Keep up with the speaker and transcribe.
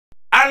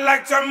I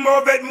like to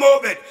move it,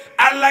 move it.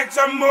 I like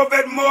to move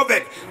it, move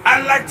it.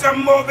 I like to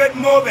move it,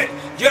 move it.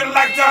 You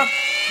like to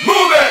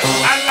move it.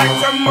 I like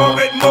to move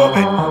it,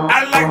 move it.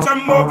 I like to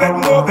move it,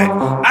 move it.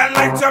 I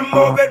like to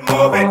move it,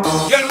 move it.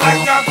 You